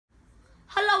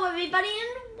Hello everybody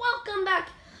and welcome back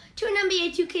to an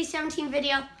NBA 2K17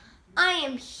 video. I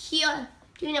am here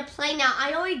doing a play now.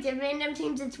 I already did random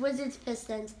teams, it's Wizards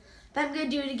Pistons. But I'm going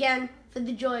to do it again for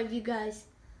the joy of you guys.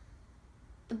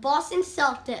 The Boston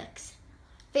Celtics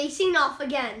facing off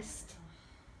against,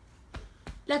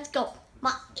 let's go,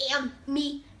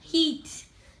 Miami Heat.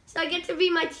 So I get to be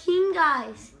my team,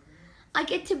 guys. I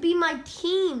get to be my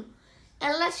team.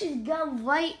 And let's just go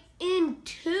right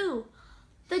into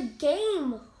the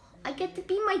game. I get to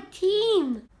be my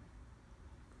team.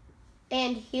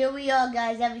 And here we are,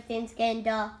 guys. Everything's getting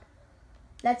dark.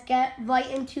 Let's get right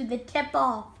into the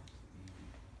tip-off.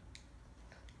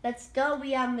 Let's go.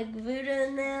 We have McGruder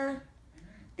in there.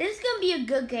 This is going to be a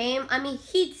good game. I mean,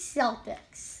 Heat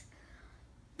Celtics.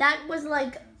 That was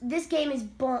like, this game is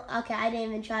born. Okay, I didn't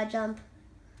even try to jump.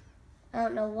 I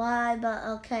don't know why, but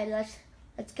okay, let's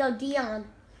go, Dion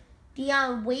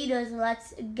Waiters,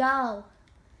 let's go.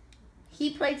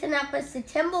 He played tonight versus the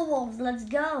Timberwolves, let's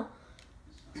go.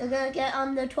 We're going to get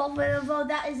on the 12th minute vote.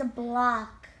 That is a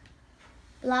block.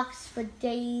 Blocks for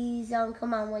days.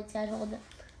 Come on, Whiteside, hold it.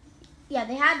 Yeah,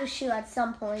 they had to shoot at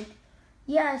some point.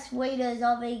 Yes, Waiters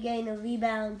already getting a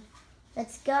rebound.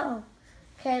 Let's go.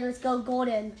 Okay, let's go,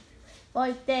 Gordon.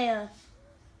 Right there.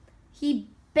 He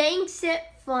banks it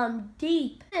from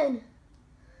deep. And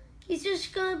he's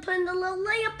just going to put in the little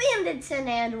layup and it's an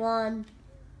and one.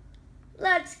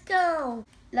 Let's go.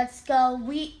 Let's go.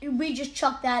 We just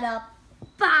chucked that up.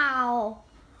 Bow.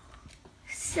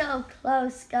 So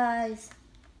close, guys.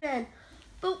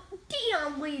 But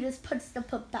Dion Waiters puts the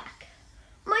putback.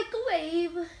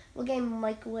 Microwave. We're getting a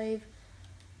microwave.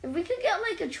 If we could get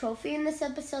like a trophy in this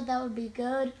episode, that would be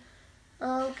good.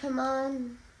 Oh, come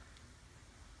on.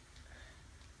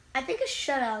 I think a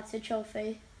shutout's a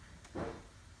trophy.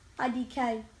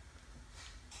 IDK.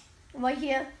 Right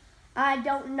here. I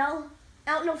don't know.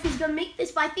 I don't know if he's going to make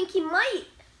this, but I think he might.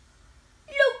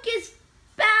 Lucas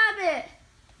Babbitt.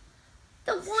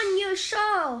 The 1 year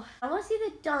show. I want to see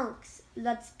the dunks.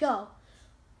 Let's go.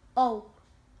 Oh.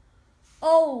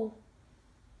 Oh.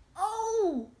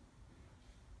 Oh.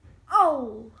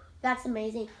 Oh. That's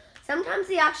amazing. Sometimes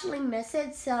they actually miss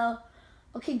it, so...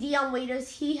 Okay, Dion Waiters,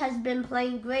 he has been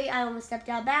playing great. I almost stepped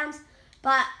out of bounds,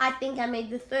 but I think I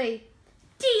made the three.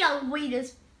 Dion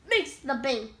Waiters makes the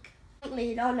bank.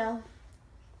 Lead, oh no.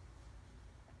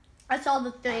 I saw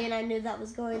the three and I knew that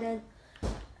was going in.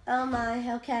 Oh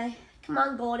my, okay. Come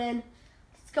on, Gordon.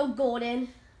 Let's go, Gordon.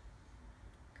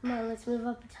 Come on, let's move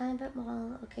up a tiny bit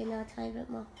more. Okay, now a tiny bit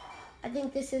more. I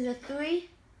think this is a three.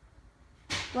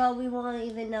 Well, we won't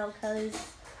even know because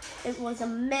it was a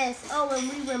miss. Oh, and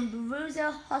we win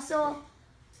bruiser, hustle,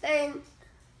 thing.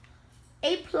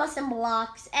 A+ in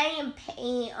blocks, A in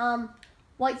paint.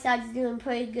 Whiteside's doing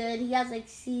pretty good. He has like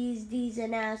C's, D's,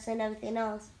 and F's and everything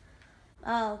else.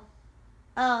 Oh.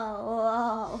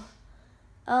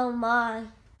 Oh my.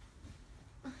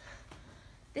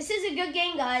 This is a good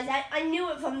game, guys. I knew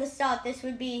it from the start. This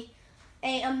would be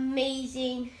an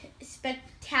amazing,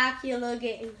 spectacular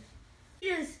game.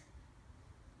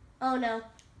 Oh no.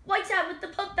 Whiteside with the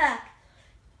putback.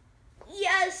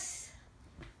 Yes.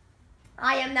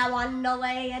 I am now on the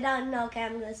way. I don't know. Okay,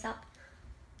 I'm going to stop.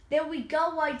 There we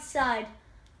go, Whiteside.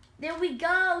 There we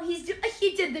go. He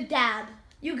did the dab.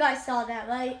 You guys saw that,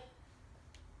 right?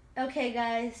 Okay,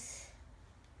 guys.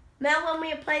 Now when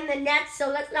we are playing the Nets, so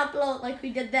let's not blow it like we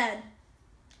did then.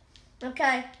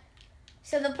 Okay.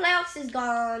 So the playoffs is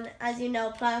gone. As you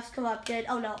know, playoffs corrupted.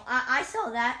 Oh, no. I saw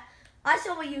that. I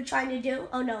saw what you were trying to do.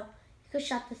 Oh, no. You could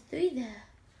shot the three there.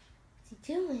 What's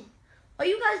he doing? Are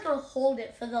you guys going to hold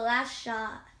it for the last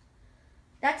shot?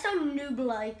 That's how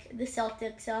noob-like the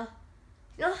Celtics are.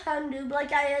 You know how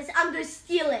noob-like I is? I'm going to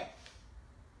steal it.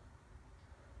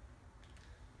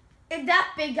 And that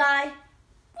big guy.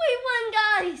 We won,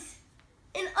 guys.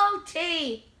 In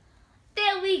OT.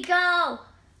 There we go.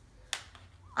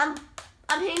 I'm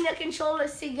hitting the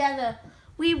controllers together.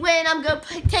 We win. I'm going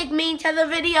to take me into the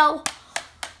video.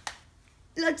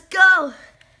 Let's go.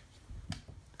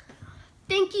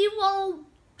 Thank you all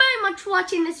very much for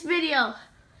watching this video.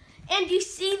 And you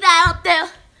see that up there?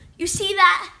 You see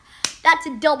that? That's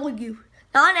a W.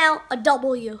 Not an L, a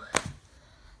W.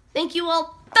 Thank you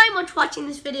all very much for watching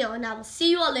this video, and I will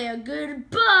see you all later.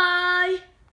 Goodbye.